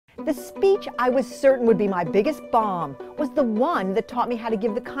The speech I was certain would be my biggest bomb was the one that taught me how to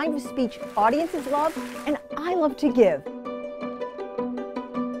give the kind of speech audiences love and I love to give.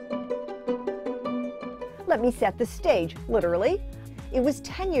 Let me set the stage, literally. It was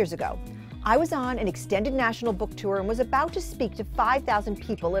 10 years ago. I was on an extended national book tour and was about to speak to 5,000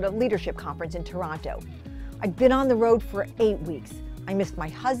 people at a leadership conference in Toronto. I'd been on the road for 8 weeks. I missed my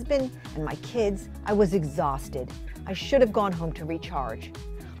husband and my kids. I was exhausted. I should have gone home to recharge.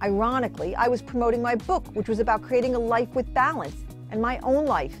 Ironically, I was promoting my book, which was about creating a life with balance, and my own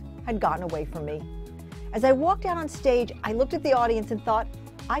life had gotten away from me. As I walked out on stage, I looked at the audience and thought,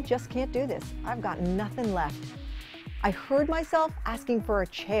 I just can't do this. I've got nothing left. I heard myself asking for a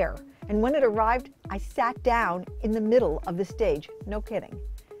chair, and when it arrived, I sat down in the middle of the stage. No kidding.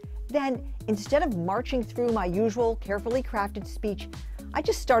 Then, instead of marching through my usual carefully crafted speech, I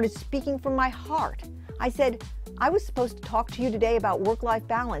just started speaking from my heart. I said, I was supposed to talk to you today about work-life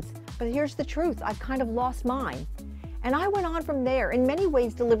balance, but here's the truth, I've kind of lost mine. And I went on from there, in many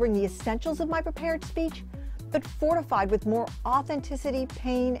ways delivering the essentials of my prepared speech, but fortified with more authenticity,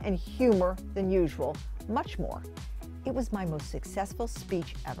 pain, and humor than usual, much more. It was my most successful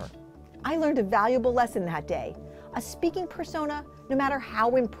speech ever. I learned a valuable lesson that day. A speaking persona, no matter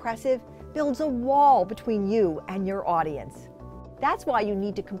how impressive, builds a wall between you and your audience. That's why you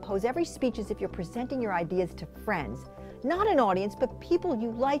need to compose every speech as if you're presenting your ideas to friends. Not an audience, but people you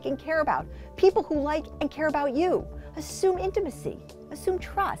like and care about. People who like and care about you. Assume intimacy, assume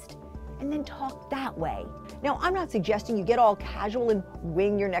trust, and then talk that way. Now, I'm not suggesting you get all casual and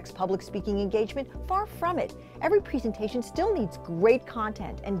wing your next public speaking engagement. Far from it. Every presentation still needs great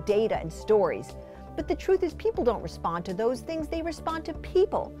content and data and stories. But the truth is, people don't respond to those things. They respond to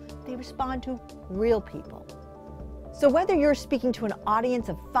people. They respond to real people. So whether you're speaking to an audience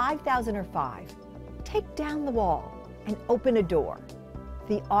of 5,000 or 5, take down the wall and open a door.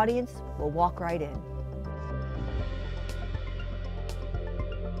 The audience will walk right in.